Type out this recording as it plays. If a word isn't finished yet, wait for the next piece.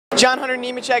Hunter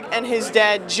Nemechek and his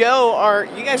dad Joe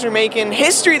you guys are making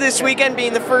history this weekend,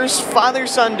 being the first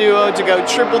father-son duo to go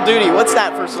triple duty. What's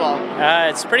that, first of all?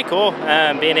 It's pretty cool.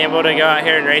 Being able to go out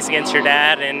here and race against your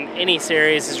dad in any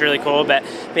series is really cool, but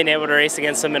being able to race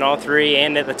against them in all three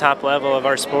and at the top level of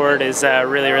our sport is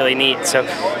really, really neat. So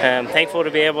thankful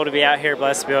to be able to be out here,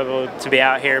 blessed to be able to be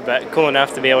out here, but cool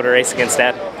enough to be able to race against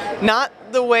dad. Not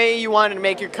the way you wanted to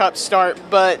make your Cup start,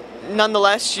 but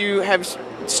nonetheless you have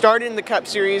started in the Cup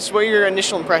Series. What are your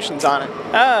initial impressions on it?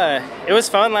 It was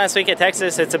fun last week at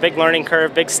Texas. It's a big learning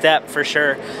curve, big step for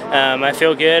sure. I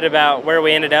feel good about where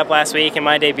we ended up last week in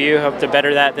my debut. Hope to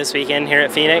better that this weekend here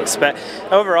at Phoenix. But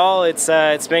overall, it's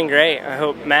been great. I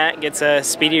hope Matt gets a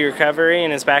speedy recovery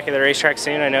and is back at the racetrack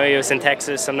soon. I know he was in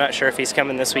Texas. I'm not sure if he's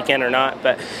coming this weekend or not,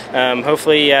 but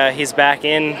hopefully he's back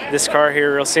in this car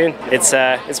here real soon.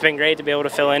 It's been great to be able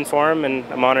to fill in for him, and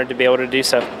I'm honored to be able to do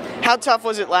so. How tough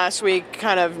was it last week,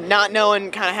 kind of not knowing,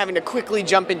 kind of having to quickly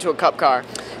jump into a Cup car?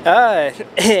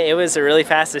 It was a really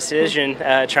fast decision,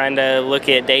 trying to look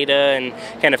at data and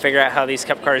kind of figure out how these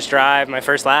Cup cars drive. My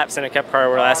first laps in a Cup car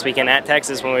were last weekend at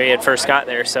Texas when we had first got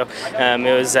there, so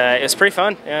it was pretty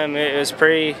fun. It was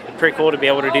pretty cool to be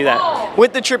able to do that.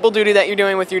 With the triple duty that you're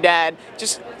doing with your dad,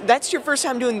 that's your first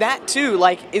time doing that too.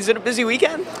 Like, is it a busy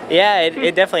weekend? Yeah,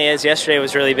 it definitely is. Yesterday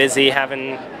was really busy,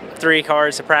 having 3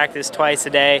 cars to practice twice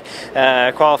a day,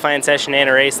 qualifying session and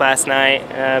a race last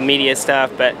night, media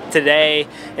stuff, but today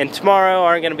and tomorrow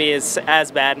aren't going to be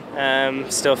as bad.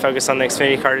 Still focused on the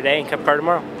Xfinity car today and Cup car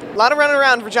tomorrow. A lot of running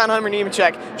around for Hunter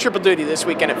Nemechek, triple duty this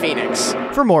weekend at Phoenix.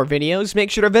 For more videos, make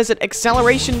sure to visit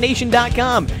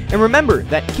AccelerationNation.com. And remember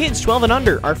that kids 12 and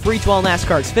under are free to all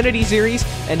NASCAR Xfinity Series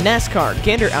and NASCAR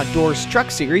Gander Outdoors Truck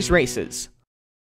Series races.